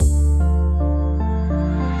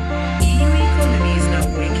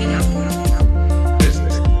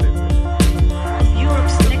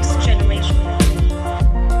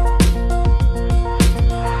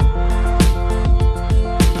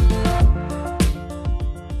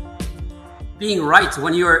being right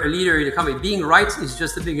when you're a leader in a company, being right is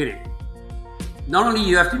just the beginning. Not only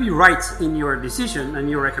you have to be right in your decision and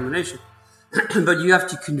your recommendation, but you have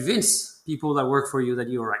to convince people that work for you that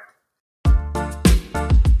you're right.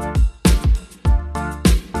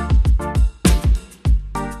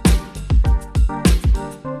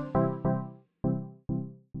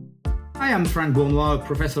 Hi, I'm Frank Bournois,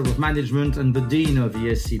 Professor of Management and the Dean of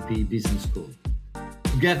ESCP Business School.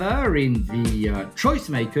 Together in the Choice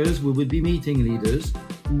Makers, we will be meeting leaders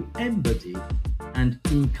who embody and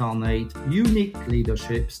incarnate unique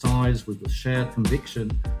leadership styles with the shared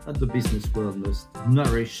conviction that the business world must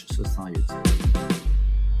nourish society.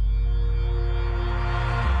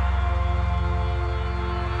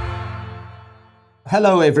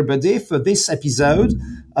 Hello, everybody. For this episode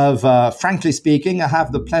of Frankly Speaking, I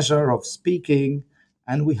have the pleasure of speaking,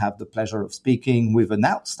 and we have the pleasure of speaking with an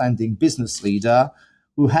outstanding business leader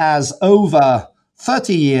who has over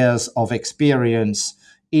 30 years of experience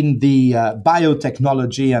in the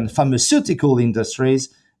biotechnology and pharmaceutical industries,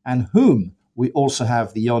 and whom we also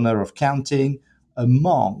have the honor of counting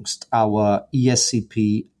amongst our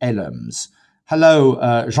ESCP alums.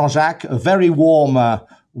 Hello, Jean-Jacques. A very warm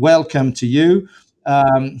welcome to you.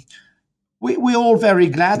 We're all very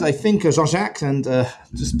glad, I think, Jean-Jacques, and to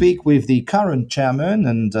speak with the current chairman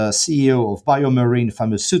and CEO of BioMarin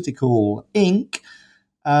Pharmaceutical, Inc.,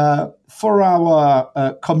 for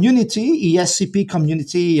our community, ESCP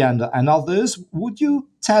community and others. Would you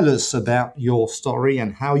tell us about your story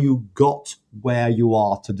and how you got where you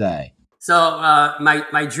are today? So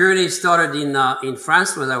my journey started in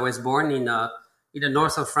France, where I was born in the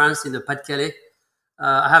north of France, in the Pas-de-Calais.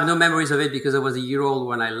 I have no memories of it because I was a year old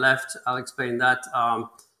when I left. I'll explain that.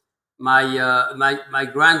 My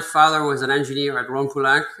grandfather was an engineer at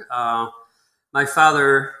Rhône-Poulenc. My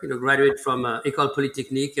father, graduated from École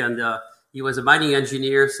Polytechnique, and he was a mining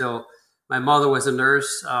engineer. So my mother was a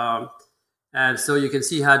nurse, and so you can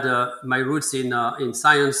see I had my roots in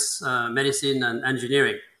science, medicine, and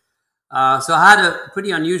engineering. So I had a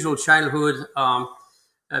pretty unusual childhood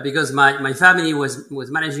because my family was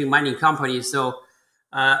managing mining companies. So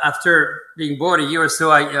after being born a year or so,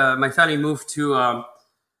 my family moved to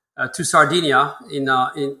Sardinia in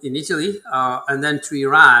Italy, and then to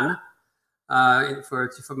Iran.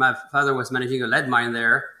 For my father was managing a lead mine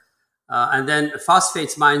there, and then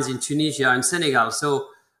phosphates mines in Tunisia and Senegal. So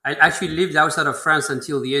I actually lived outside of France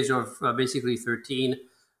until the age of basically 13,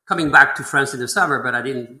 coming back to France in the summer, but I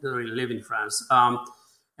didn't really live in France. And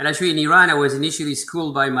actually in Iran, I was initially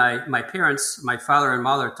schooled by my parents. My father and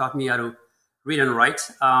mother taught me how to read and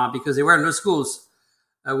write because there were no schools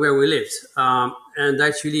where we lived. And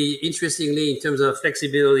actually, interestingly, in terms of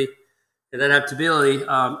flexibility and adaptability,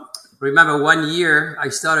 remember 1 year I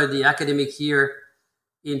started the academic year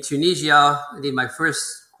in Tunisia. I did my first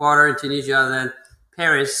quarter in Tunisia, then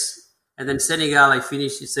Paris, and then Senegal. I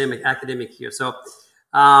finished the same academic year. So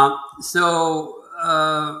I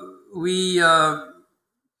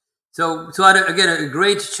had a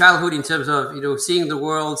great childhood in terms of seeing the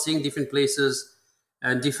world, seeing different places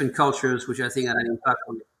and different cultures, which I think had an impact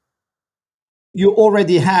on me. You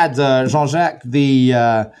already had, Jean-Jacques,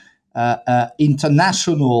 the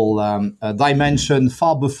international dimension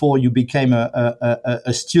far before you became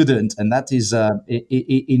a student, and that is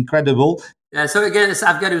incredible. Yeah. So again,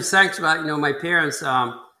 I've got to thank my parents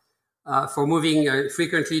for moving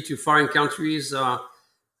frequently to foreign countries.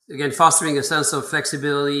 Again, fostering a sense of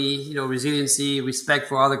flexibility, resiliency, respect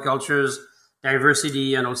for other cultures,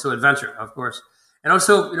 diversity, and also adventure, of course. And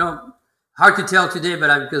also, hard to tell today,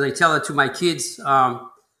 but because I tell it to my kids.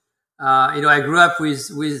 I grew up with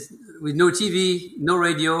no TV, no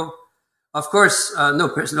radio, of course, no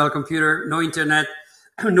personal computer, no internet,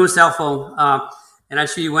 no cell phone. And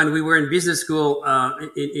actually, when we were in business school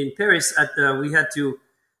in Paris, we had to.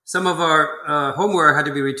 Some of our homework had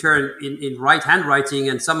to be returned in handwriting,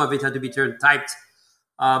 and some of it had to be turned typed.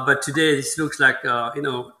 But today, this looks like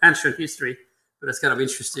ancient history, but it's kind of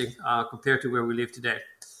interesting compared to where we live today.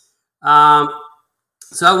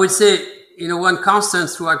 So I would say, one constant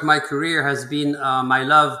throughout my career has been my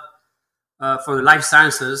love for the life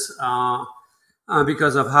sciences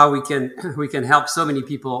because of how we can help so many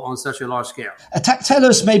people on such a large scale. Tell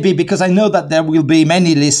us maybe, because I know that there will be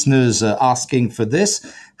many listeners asking for this,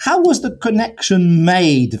 how was the connection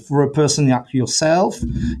made for a person like yourself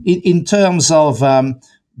in terms of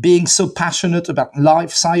being so passionate about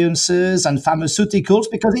life sciences and pharmaceuticals?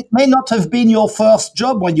 Because it may not have been your first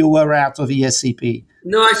job when you were out of ESCP.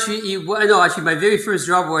 No, actually, my very first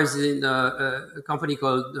job was in a company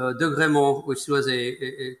called De Gremont, which was a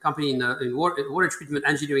company in water treatment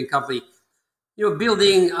engineering company.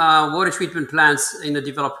 building water treatment plants in the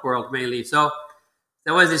developed world mainly. So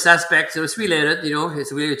there was this aspect. So it's related,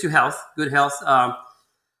 it's related to health, good health.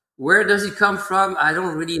 Where does it come from? I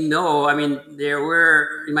don't really know. I mean,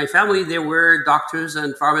 in my family, there were doctors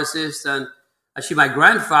and pharmacists, and actually one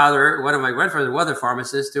of my grandfathers was a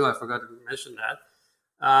pharmacist too. I forgot to mention that.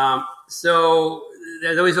 So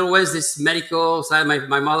there was always this medical side.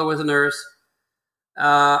 My mother was a nurse.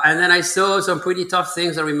 And then I saw some pretty tough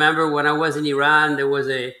things. I remember when I was in Iran, there was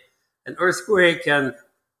an earthquake, and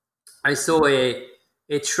I saw a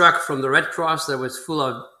truck from the Red Cross that was full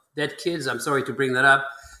of dead kids. I'm sorry to bring that up.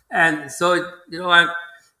 And so,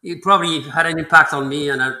 it probably had an impact on me,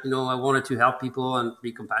 and I wanted to help people and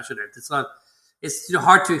be compassionate. It's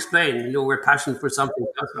hard to explain. We're passionate for something.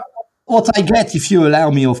 What I get, if you allow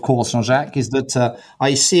me, of course, Jean-Jacques, is that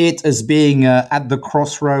I see it as being at the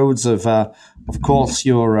crossroads of course,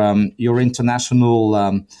 your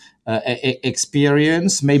international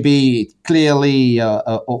experience. Maybe clearly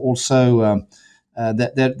also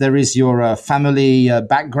that there is your family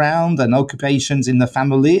background and occupations in the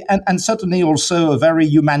family, and certainly also a very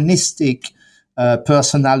humanistic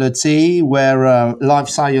personality where life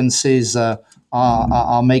sciences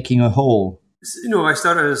are making a whole. I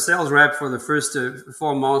started as a sales rep for the first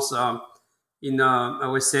 4 months. I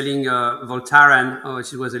was selling Voltaren,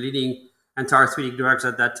 which was a leading anti-arthritic drugs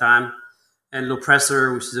at that time, and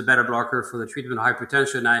Lopressor, which is a beta blocker for the treatment of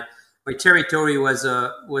hypertension. My territory was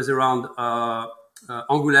around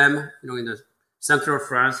Angoulême, in the center of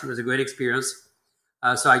France. It was a great experience.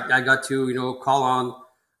 So I got to call on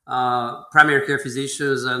primary care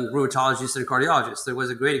physicians and rheumatologists and cardiologists. It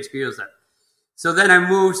was a great experience then. So then I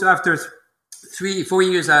moved. So after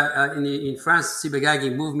 3-4 years in France,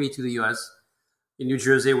 Sibagagi moved me to the US, in New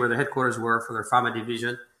Jersey, where the headquarters were for their pharma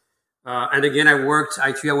division. And again, I was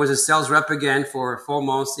a sales rep again for 4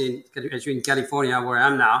 months in California, where I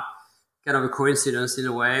am now. Kind of a coincidence in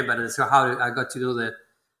a way, but it's how I got to know the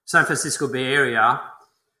San Francisco Bay Area.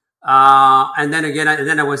 And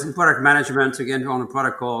then I was in product management again on a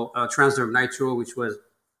product called Transderm Nitro, which was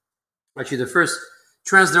actually the first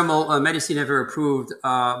transdermal medicine ever approved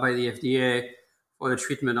by the FDA for the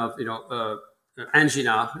treatment of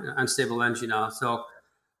angina, unstable angina. So,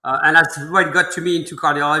 and that's what got me into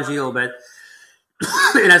cardiology a little bit,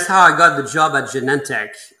 and that's how I got the job at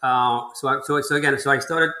Genentech. So I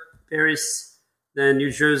started Paris, then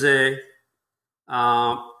New Jersey,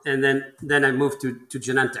 and then I moved to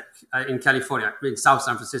Genentech in California, in South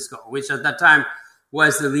San Francisco, which at that time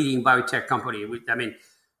was the leading biotech company.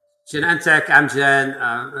 Genentech, Amgen,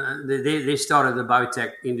 they started the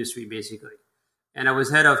biotech industry basically. And I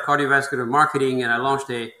was head of cardiovascular marketing, and I launched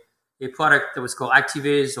a product that was called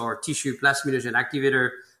Activase, or tissue plasminogen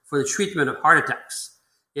activator, for the treatment of heart attacks.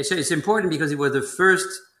 It's important because it was the first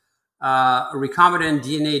recombinant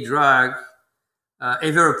DNA drug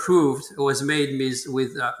ever approved. It was made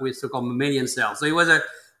with so-called mammalian cells. So it was a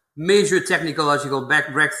major technological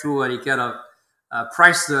breakthrough, and it kind of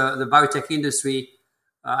priced the biotech industry.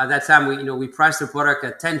 At that time, we priced the product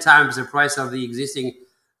at 10 times the price of the existing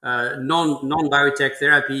non-biotech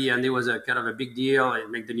therapy, and it was a kind of a big deal. It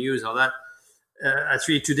made the news, all that.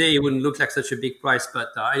 Actually, today it wouldn't look like such a big price, but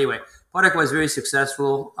anyway, product was very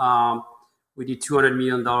successful. We did $200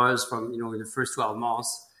 million from in the first 12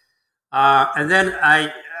 months, and then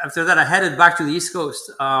after that I headed back to the East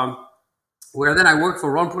Coast, where then I worked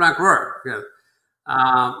for Ron Poulenc,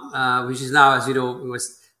 which is now, as you know,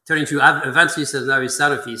 was turning to Aventis, and now is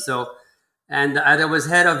Sanofi. So, and I was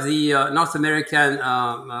head of the North American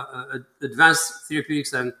Advanced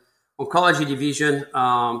Therapeutics and Oncology division.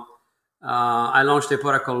 I launched a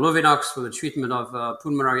product called Lovenox for the treatment of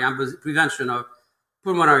prevention of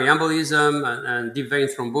pulmonary embolism and deep vein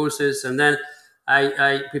thrombosis. And then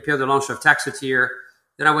I prepared the launch of Taxotere.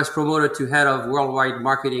 Then I was promoted to head of worldwide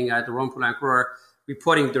marketing at Ron Poulenc,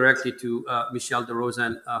 reporting directly to Michel de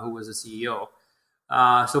Rosen, who was the CEO.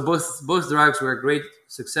 So both drugs were great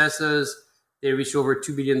successes. They reached over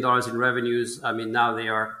 $2 billion in revenues. I mean, now they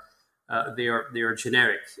are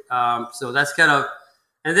generic. So that's kind of,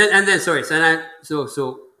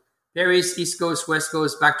 so Paris, East Coast, West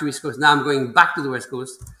Coast, back to East Coast. Now I'm going back to the West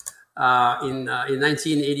Coast. In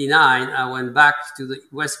 1989, I went back to the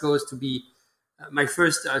West Coast to be my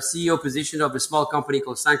first CEO position of a small company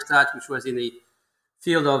called Sangstat, which was in the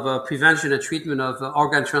field of prevention and treatment of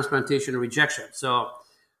organ transplantation and rejection. So,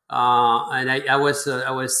 and I was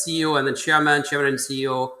CEO and then chairman and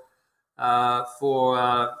CEO for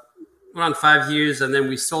around 5 years, and then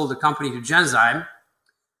we sold the company to Genzyme,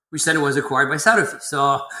 which then was acquired by Sanofi.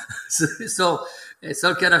 So it's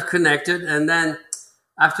all kind of connected. And then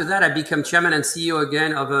After that, I became chairman and CEO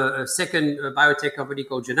again of a second biotech company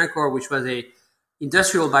called Genencor, which was a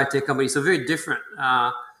industrial biotech company, so very different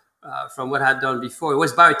from what I had done before. It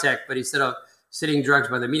was biotech, but instead of selling drugs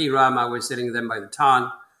by the milligram, I was selling them by the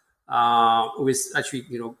ton, with actually,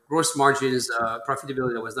 gross margins,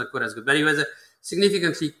 profitability that was not quite as good. But it was a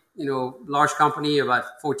significantly, large company, about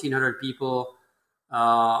 1,400 people.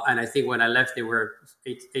 And I think when I left, they were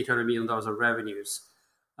 $800 million of revenues.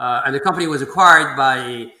 And the company was acquired by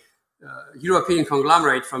a European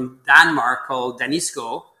conglomerate from Denmark called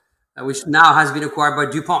Danisco, which now has been acquired by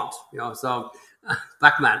DuPont. So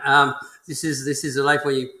Pac-Man. This is a life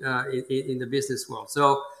when you in the business world.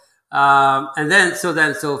 So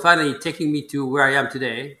so finally taking me to where I am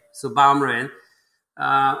today. So BioMarin.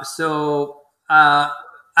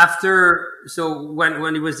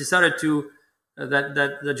 When it was decided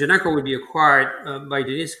that the Genencor would be acquired by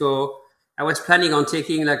Danisco, I was planning on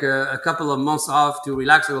taking like a couple of months off to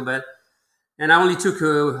relax a little bit. And I only took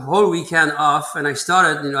a whole weekend off, and I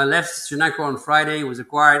started, I left Genencor on Friday, it was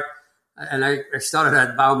acquired, and I started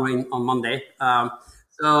at BioMarin on Monday.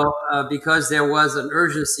 Because there was an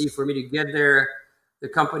urgency for me to get there, the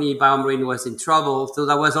company BioMarin was in trouble. So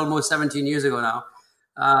that was almost 17 years ago now.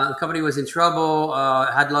 The company was in trouble,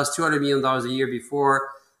 had lost $200 million a year before.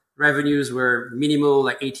 Revenues were minimal,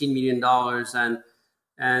 like $18 million.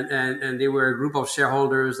 And they were a group of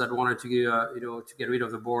shareholders that wanted to get rid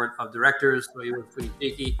of the board of directors. So it was pretty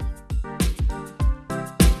shaky.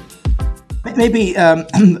 Maybe,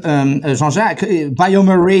 Jean-Jacques,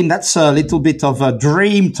 BioMarin, that's a little bit of a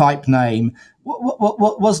dream type name.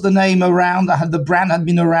 What was the name around? The brand had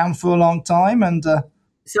been around for a long time. And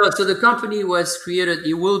So the company was created,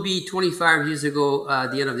 it will be 25 years ago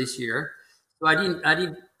at the end of this year. So I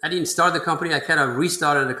didn't start the company. I kind of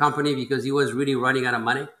restarted the company because it was really running out of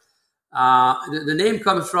money. The name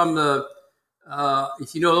comes from if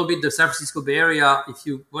you know a little bit the San Francisco Bay Area,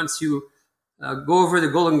 once you go over the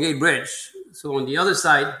Golden Gate Bridge, so on the other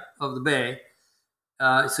side of the bay,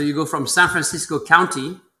 so you go from San Francisco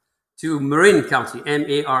County to Marin County,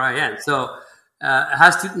 Marin. So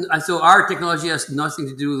so our technology has nothing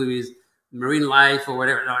to do with marine life or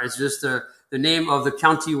whatever. No, it's just the name of the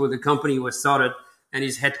county where the company was started and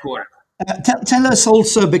is headquartered. Tell us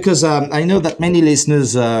also, because I know that many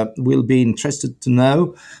listeners will be interested to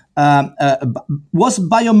know, was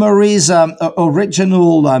BioMarin's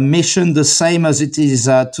original mission the same as it is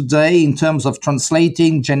today in terms of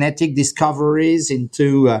translating genetic discoveries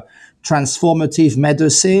into transformative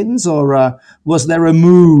medicines, or was there a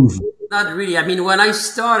move? Not really. I mean, when I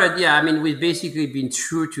started, we've basically been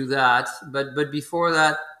true to that. But before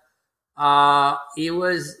that, it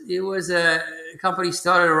was a company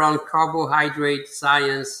started around carbohydrate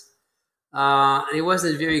science. It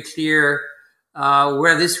wasn't very clear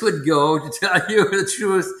where this would go, to tell you the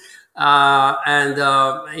truth.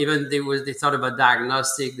 Even they thought about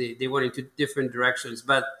diagnostic. They went into different directions.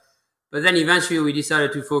 But then eventually we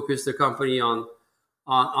decided to focus the company on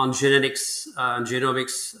genetics and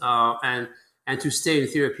genomics and to stay in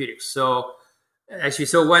therapeutics. So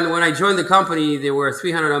when I joined the company, there were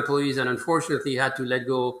 300 employees, and unfortunately had to let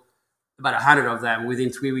go about 100 of them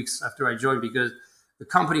within 3 weeks after I joined, because the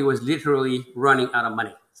company was literally running out of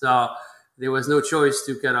money. So there was no choice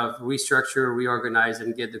to kind of restructure, reorganize,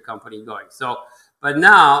 and get the company going. So, but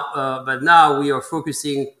now we are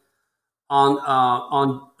focusing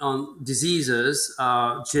on diseases,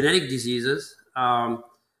 genetic diseases,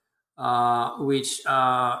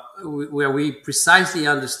 where we precisely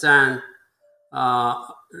understand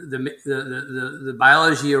the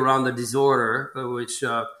biology around the disorder, which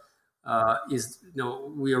is,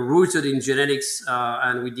 we are rooted in genetics,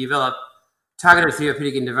 and we develop targeted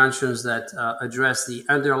therapeutic interventions that address the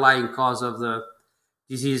underlying cause of the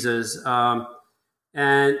diseases.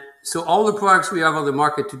 And so all the products we have on the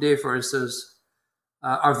market today, for instance,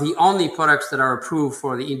 are the only products that are approved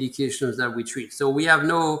for the indications that we treat. So we have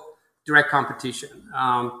no direct competition.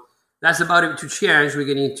 That's about it to change. We're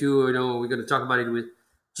getting into, we're going to talk about it with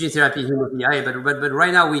gene therapy, hemophilia. But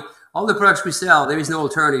right now, all the products we sell, there is no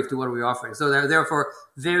alternative to what we're offering. So they're therefore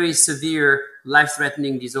very severe,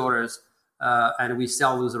 life-threatening disorders, and we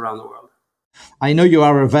sell those around the world. I know you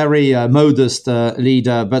are a very modest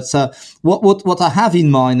leader, but what I have in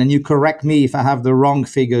mind, and you correct me if I have the wrong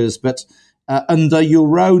figures, but under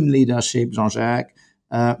your own leadership, Jean-Jacques,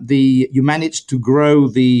 you managed to grow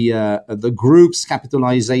the group's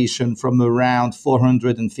capitalization from around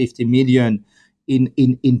 450 million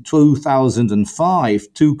in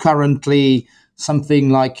 2005 to currently something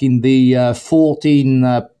like in the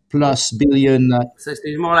 14 plus billion. So it's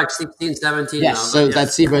more like 16, 17 Yes, now. so Yes.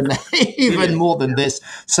 that's even even more than this.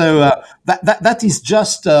 So that is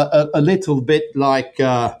just a little bit like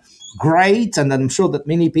great, and I'm sure that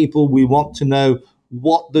many people we want to know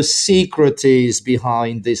what the secret is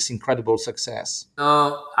behind this incredible success.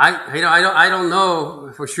 So I don't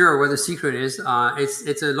know for sure what the secret is.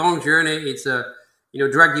 It's a long journey. It's a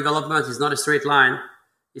drug development is not a straight line.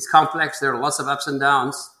 It's complex. There are lots of ups and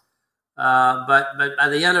downs. But at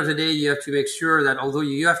the end of the day, you have to make sure that although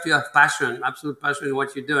you have to have passion, absolute passion in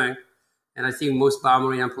what you're doing, and I think most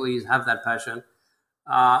BioMarin employees have that passion.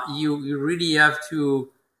 You really have to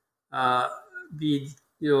be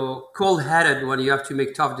cold-headed when you have to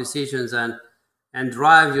make tough decisions and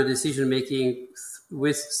drive your decision making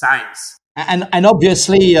with science. And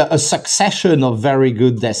obviously a succession of very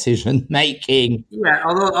good decision making. Yeah,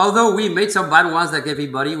 although we made some bad ones like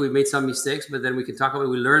everybody, we made some mistakes, but then we can talk about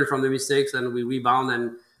we learn from the mistakes and we rebound,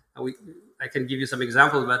 and I can give you some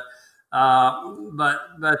examples, but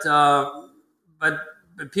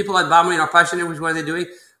people at BioMarin are passionate with what they're doing.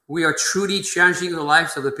 We are truly changing the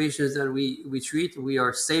lives of the patients that we treat. We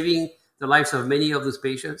are saving the lives of many of those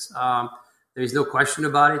patients. There is no question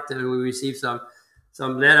about it. And we receive some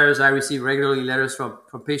letters. I receive regularly letters from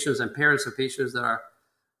patients and parents of patients that are,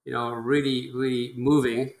 really, really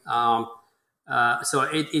moving. So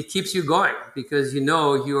it keeps you going because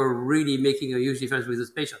you are really making a huge difference with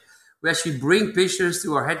this patient. We actually bring patients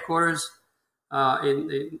to our headquarters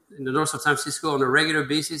in the north of San Francisco on a regular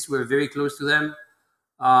basis. We're very close to them.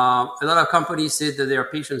 A lot of companies say that they are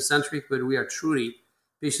patient-centric, but we are truly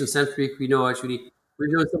patient-centric. We've known some of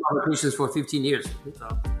our patients for 15 years. So.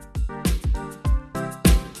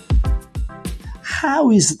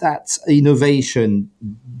 How is that innovation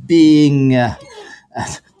being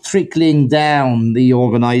trickling down the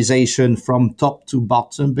organization from top to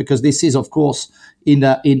bottom? Because this is, of course, in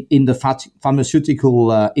the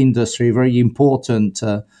pharmaceutical industry, very important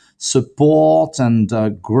support and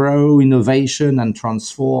grow innovation and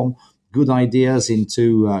transform good ideas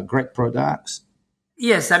into great products.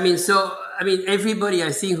 Yes, everybody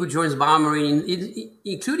I think who joins BioMarin,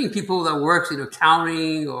 including people that works in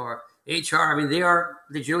accounting or HR, they are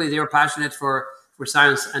passionate for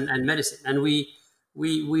science and medicine, and we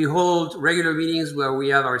hold regular meetings where we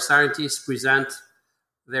have our scientists present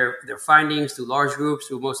their findings to large groups.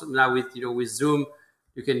 So most of them now with Zoom,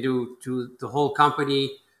 you can do to the whole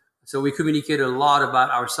company. So we communicate a lot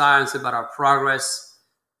about our science, about our progress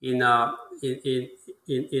in our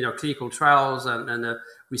clinical trials, and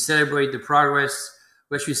we celebrate the progress.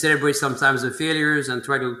 We actually celebrate sometimes the failures and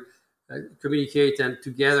try to communicate and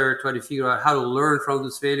together try to figure out how to learn from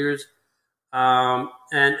those failures.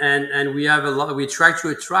 And we have we try to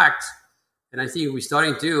attract, and I think we're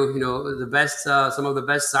starting to, the best, some of the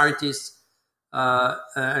best scientists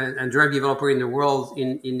and drug developers in the world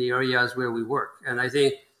in the areas where we work. And I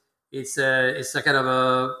think it's a kind of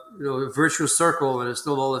a virtuous circle and a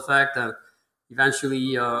snowball effect. And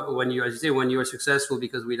eventually, when you are successful,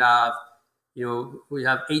 because we have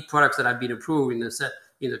 8 products that have been approved in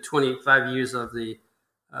the 25 years of the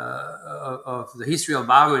history of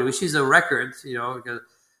BioMarin, which is a record. Because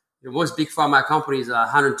most big pharma companies are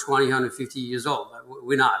 120, 150 years old.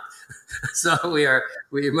 We're not. So we're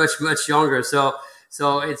much younger. So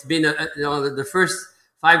it's been the first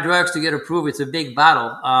 5 drugs to get approved. It's a big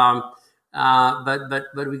battle.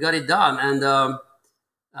 But we got it done, and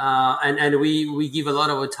we give a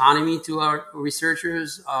lot of autonomy to our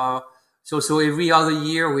researchers. So every other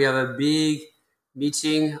year we have a big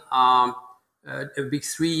meeting, a big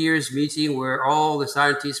 3 years meeting where all the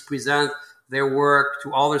scientists present their work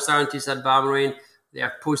to all the scientists at BioMarin. They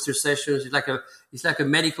have poster sessions. It's like a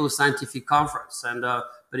medical scientific conference,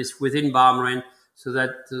 but it's within BioMarin, so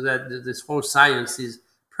that this whole science is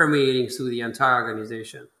permeating through the entire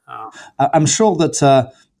organization. I'm sure that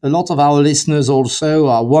a lot of our listeners also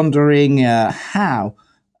are wondering how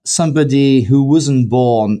somebody who wasn't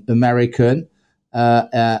born American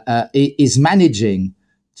is managing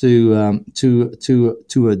to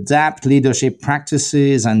adapt leadership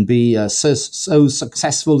practices and be so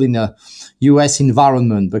successful in a U.S.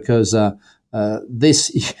 environment, because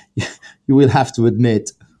this you will have to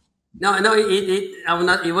admit. No,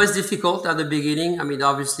 it was difficult at the beginning.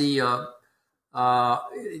 Obviously,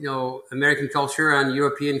 American culture and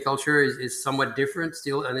European culture is somewhat different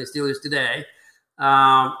still, and it still is today.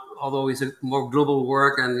 Although it's a more global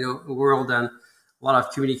world, and world, and a lot of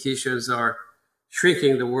communications are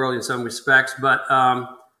shrinking the world in some respects. But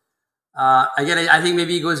again, I think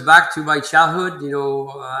maybe it goes back to my childhood.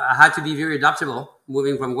 I had to be very adaptable,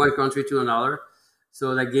 moving from one country to another.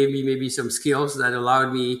 So that gave me maybe some skills that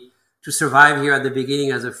allowed me to survive here at the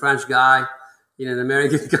beginning as a French guy in an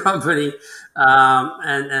American company,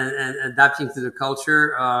 and adapting to the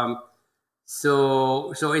culture.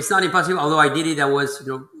 So it's not impossible. Although I did it, I was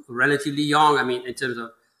relatively young. I mean, in terms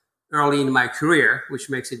of early in my career, which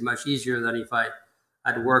makes it much easier than if I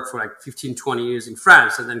had worked for like 15, 20 years in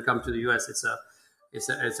France and then come to the US.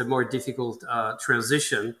 It's a more difficult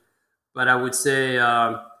transition. But I would say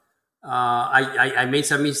I made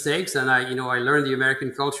some mistakes, and I learned the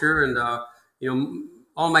American culture, and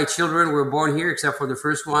all my children were born here except for the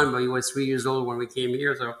first one, but he was 3 years old when we came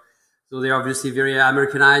here. So they're obviously very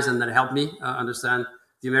Americanized, and that helped me understand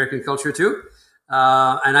the American culture too.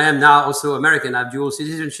 And I am now also American. I have dual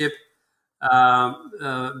citizenship,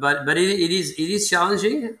 but it is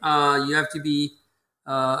challenging. You have to be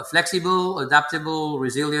flexible, adaptable,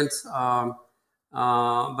 resilient.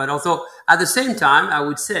 But also at the same time, I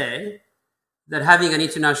would say that having an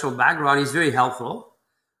international background is very helpful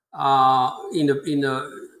in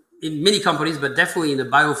many companies, but definitely in the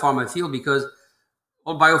biopharma field, because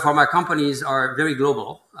all biopharma companies are very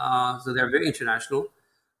global, so they're very international.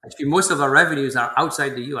 Actually, most of our revenues are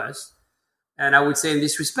outside the US. And I would say in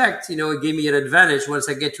this respect, it gave me an advantage once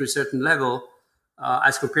I get to a certain level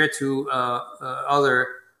as compared to other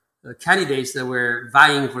candidates that were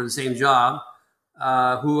vying for the same job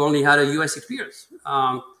who only had a US experience.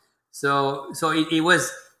 So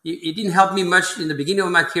it didn't help me much in the beginning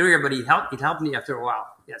of my career, but it helped me after a while.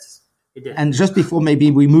 Yes. And just before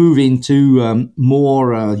maybe we move into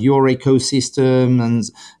more your ecosystem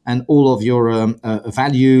and all of your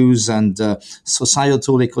values and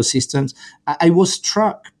societal ecosystems, I was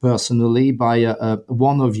struck personally by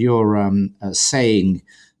one of your saying.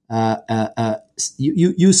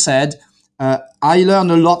 You said, "I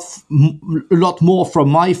learn a lot more from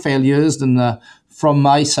my failures than from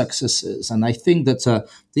my successes," and I think that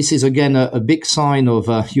this is again a big sign of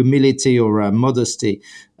humility or modesty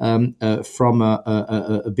from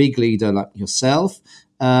a big leader like yourself.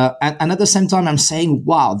 And at the same time, I'm saying,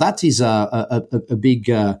 wow, that is a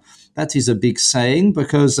big saying,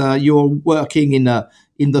 because you're working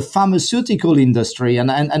in the pharmaceutical industry,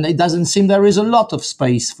 and it doesn't seem there is a lot of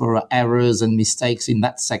space for errors and mistakes in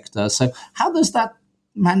that sector. So how does that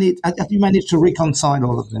manage? Have you managed to reconcile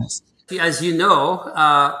all of this? As you know,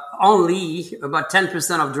 only about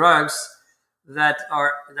 10% of drugs that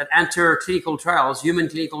enter clinical trials, human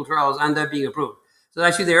clinical trials, end up being approved. So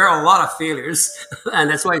actually, there are a lot of failures, and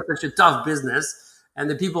that's why it's such a tough business. And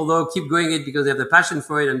the people, though, keep going it because they have the passion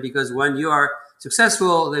for it, and because when you are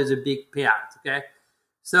successful, there's a big payout. Okay,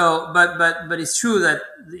 so but it's true that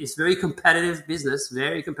it's very competitive business,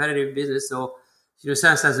 very competitive business. So in a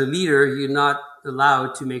sense, as a leader, you're not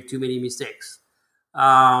allowed to make too many mistakes.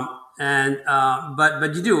 But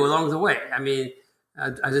you do along the way. I mean,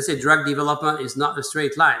 as I say, drug development is not a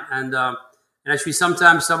straight line, and actually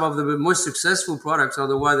sometimes some of the most successful products are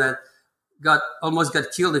the ones that almost got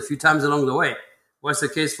killed a few times along the way. Was the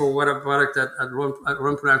case for what a product at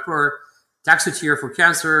Rhone-Poulencourt, Taxotere for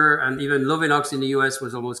cancer, and even Lovenox in the US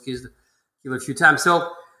was almost killed a few times.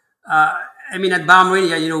 So, I mean, at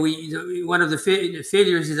BioMarin, one of the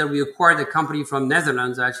failures is that we acquired a company from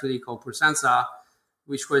Netherlands, actually called Prosensa,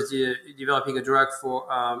 which was developing a drug for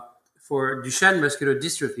Duchenne muscular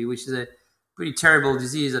dystrophy, which is a pretty terrible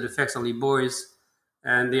disease that affects only boys,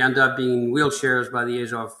 and they end up being in wheelchairs by the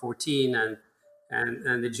age of 14,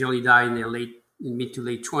 and they generally die in mid to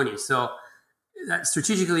late 20s. So that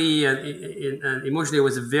strategically and emotionally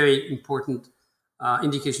was a very important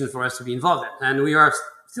indication for us to be involved in, and we are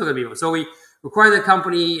still going to be involved. So we acquired the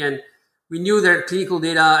company, and we knew their clinical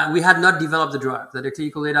data. We had not developed the drug, that the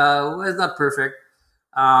clinical data was not perfect.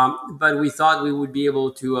 But we thought we would be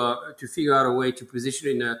able to figure out a way to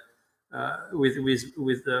position it with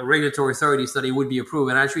the regulatory authorities that it would be approved.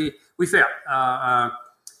 And actually, we failed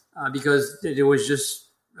because there was just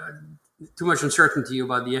too much uncertainty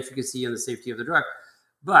about the efficacy and the safety of the drug.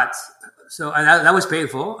 But so that was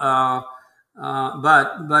painful.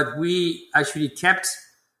 But we actually kept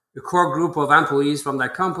the core group of employees from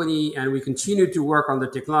that company, and we continued to work on the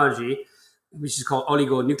technology, which is called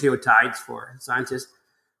oligonucleotides for scientists.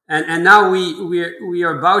 And now we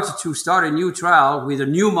are about to start a new trial with a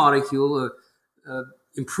new molecule,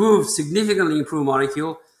 significantly improved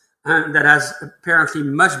molecule, that has apparently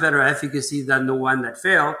much better efficacy than the one that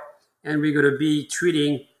failed. And we're going to be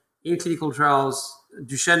treating in clinical trials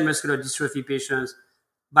Duchenne muscular dystrophy patients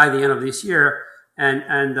by the end of this year,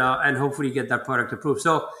 and hopefully get that product approved.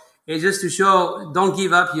 So it's just to show, don't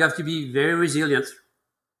give up. You have to be very resilient.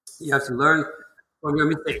 You have to learn from your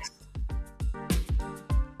mistakes.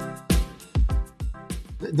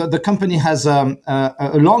 the company has a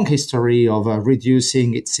long history of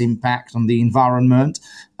reducing its impact on the environment.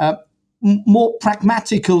 More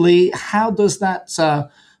pragmatically, how does that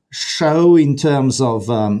show in terms of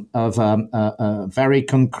very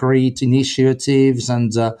concrete initiatives,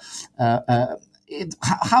 and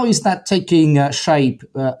how is that taking shape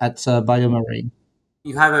at BioMarin?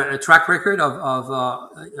 You have a track record of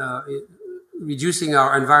reducing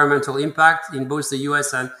our environmental impact in both the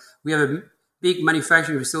US, and we have a big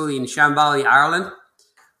manufacturing facility in Shambali, Ireland,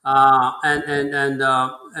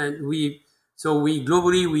 and we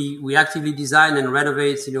globally we actively design and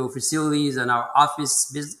renovate facilities and our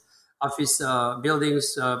office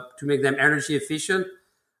buildings to make them energy efficient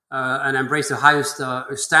and embrace the highest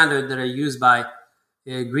standard that are used by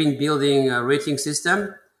a green building rating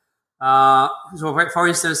system. So, for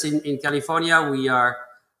instance, in California, we are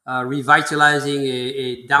revitalizing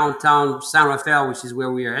a downtown San Rafael, which is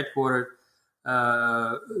where we are headquartered.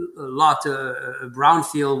 A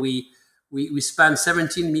brownfield. We spent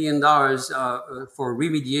 $17 million for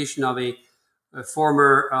remediation of a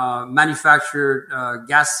former manufactured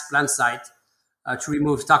gas plant site to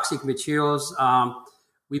remove toxic materials.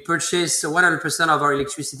 We purchased 100% of our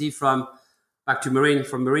electricity from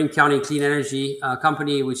Marin County Clean Energy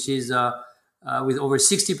Company, which is with over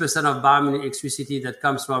 60% of BioMarin electricity that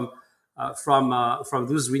comes from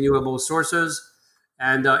those renewable sources.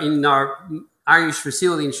 And in our Irish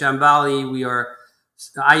facility in Shambali, we are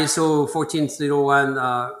ISO 14001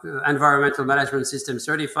 environmental management system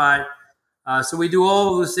certified. So we do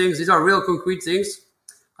all those things. These are real concrete things,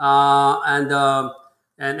 and our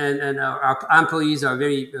employees are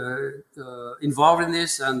very involved in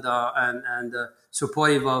this and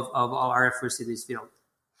supportive of all our efforts in this field.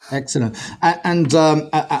 Excellent. And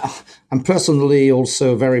I'm personally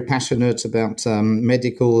also very passionate about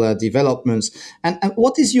medical developments. And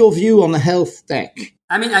what is your view on health tech?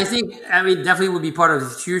 I think definitely will be part of the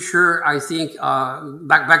future. I think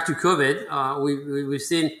back to COVID, we've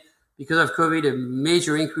seen, because of COVID, a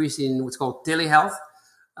major increase in what's called telehealth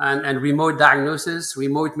and remote diagnosis,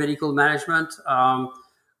 remote medical management.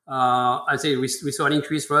 I'd say we saw an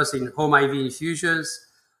increase for us in home IV infusions.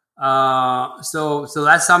 So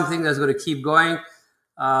that's something that's going to keep going.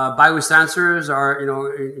 Biosensors are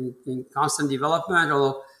in constant development,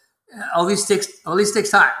 although all this takes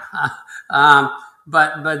time.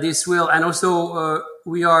 But this will, and also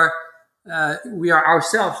we are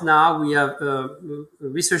ourselves now. We have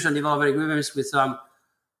research and development agreements with some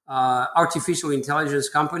artificial intelligence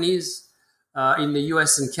companies in the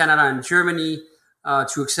US and Canada and Germany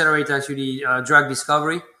to accelerate actually drug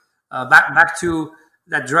discovery. Back to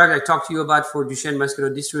that drug I talked to you about for Duchenne muscular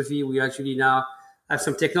dystrophy, we actually now have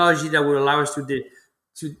some technology that will allow us to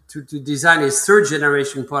design a third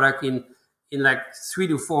generation product in like 3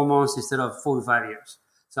 to 4 months instead of 4 to 5 years.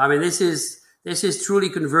 So this is truly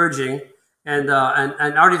converging, and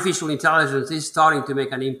artificial intelligence is starting to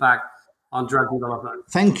make an impact on drug development.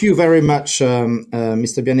 Thank you very much,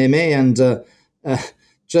 Mr. Bienaimé, and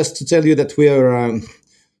just to tell you that we are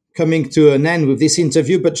coming to an end with this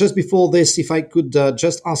interview. But just before this, if I could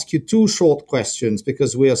just ask you 2 short questions,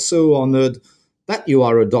 because we are so honored that you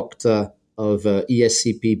are a doctor of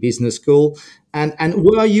ESCP Business School. And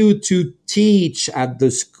were you to teach at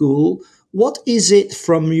the school, what is it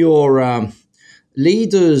from your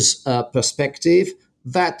leaders' perspective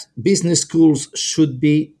that business schools should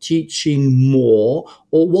be teaching more?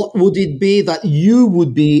 Or what would it be that you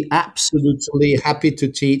would be absolutely happy to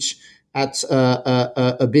teach at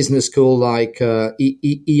a business school like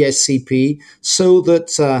ESCP, so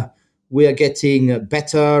that we are getting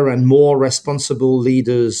better and more responsible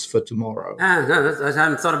leaders for tomorrow? I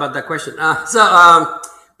haven't thought about that question.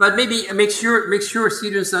 But maybe make sure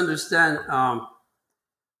students understand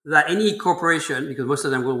that any corporation, because most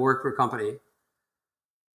of them will work for a company,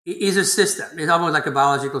 is a system. It's almost like a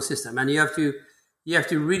biological system, and you have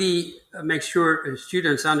to really make sure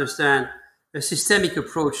students understand a systemic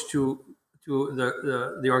approach to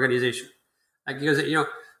the organization. Like, because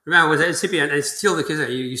remember, with ESCP, and it's still the case,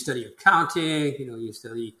 you study accounting, you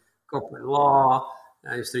study corporate law,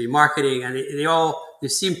 you study marketing, and they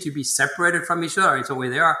seem to be separated from each other in some way.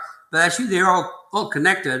 They are, but actually they're all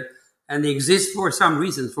connected, and they exist for some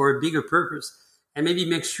reason, for a bigger purpose. And maybe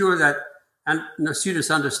make sure that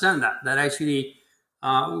students understand that actually,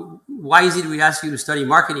 why is it we ask you to study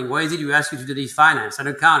marketing? Why is it we ask you to study finance and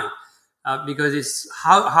accounting? Because it's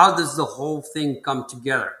how does the whole thing come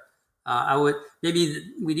together?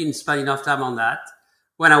 Maybe we didn't spend enough time on that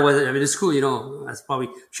when I was in school. That's probably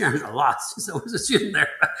changed a lot since I was a student there.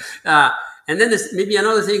 And then maybe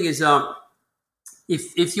another thing is,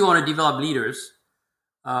 if you want to develop leaders,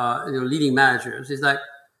 leading managers, is that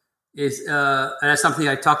is, and that's something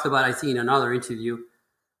I talked about, I think, in another interview.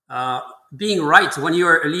 Being right, when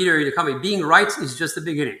you're a leader in a company, being right is just the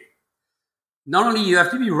beginning. Not only you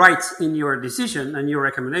have to be right in your decision and your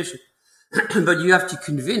recommendation, but you have to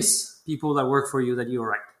convince people that work for you that you're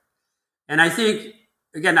right. And I think,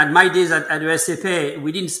 again, at my days at ESCP,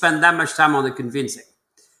 we didn't spend that much time on the convincing.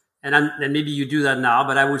 And maybe you do that now,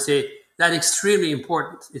 but I would say that's extremely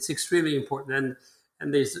important. It's extremely important.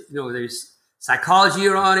 And there's psychology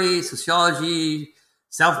around it, sociology,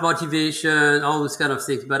 self-motivation, all those kind of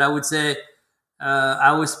things. But I would say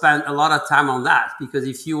I would spend a lot of time on that, because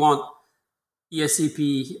if you want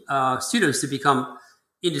ESCP students to become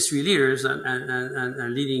industry leaders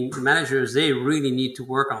and leading managers, they really need to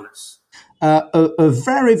work on this. A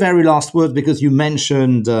very, very last word, because you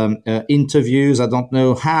mentioned interviews. I don't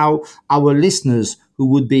know how our listeners who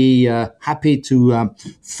would be happy to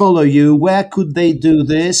follow you, where could they do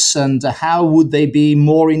this, and how would they be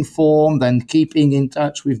more informed and keeping in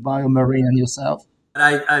touch with BioMarin and yourself?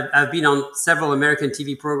 I've been on several American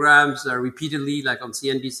TV programs repeatedly, like on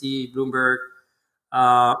CNBC, Bloomberg.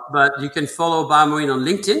 But you can follow BioMarin on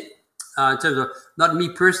LinkedIn, in terms of not me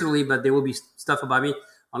personally, but there will be stuff about me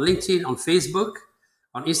on LinkedIn, on Facebook,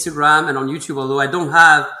 on Instagram, and on YouTube. Although I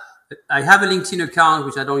have a LinkedIn account,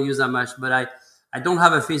 which I don't use that much, but I don't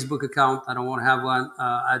have a Facebook account. I don't want to have one.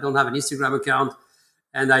 I don't have an Instagram account,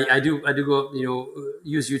 and I do go,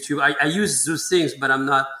 use YouTube. I use those things, but I'm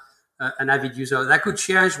not an avid user. That could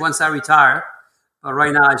change once I retire. But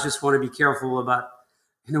right now, I just want to be careful about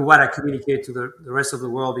what I communicate to the rest of the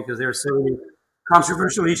world, because there are so many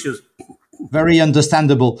controversial issues. Very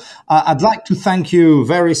understandable. I'd like to thank you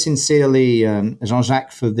very sincerely,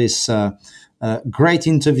 Jean-Jacques, for this great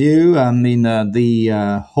interview. I mean,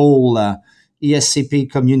 the whole ESCP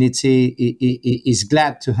community is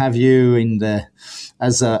glad to have you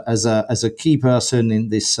as a key person in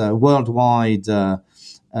this worldwide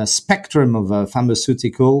spectrum of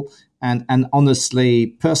pharmaceutical. And honestly,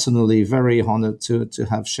 personally, very honored to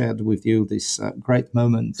have shared with you this great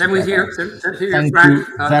moment. Same with you. Thank Frank.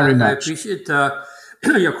 you very much. I appreciate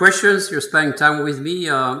your questions. You're spending time with me.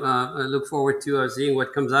 I look forward to seeing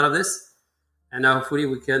what comes out of this. And hopefully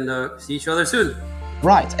we can see each other soon.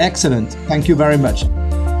 Right. Excellent. Thank you very much.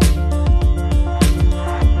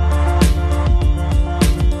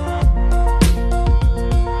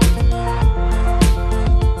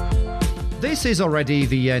 This is already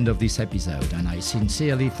the end of this episode, and I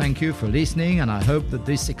sincerely thank you for listening, and I hope that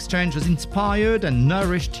this exchange has inspired and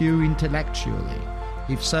nourished you intellectually.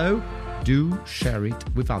 If so, do share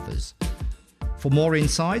it with others. For more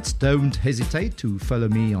insights, don't hesitate to follow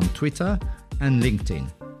me on Twitter and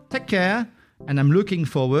LinkedIn. Take care, and I'm looking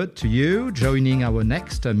forward to you joining our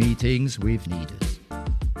next meetings with leaders.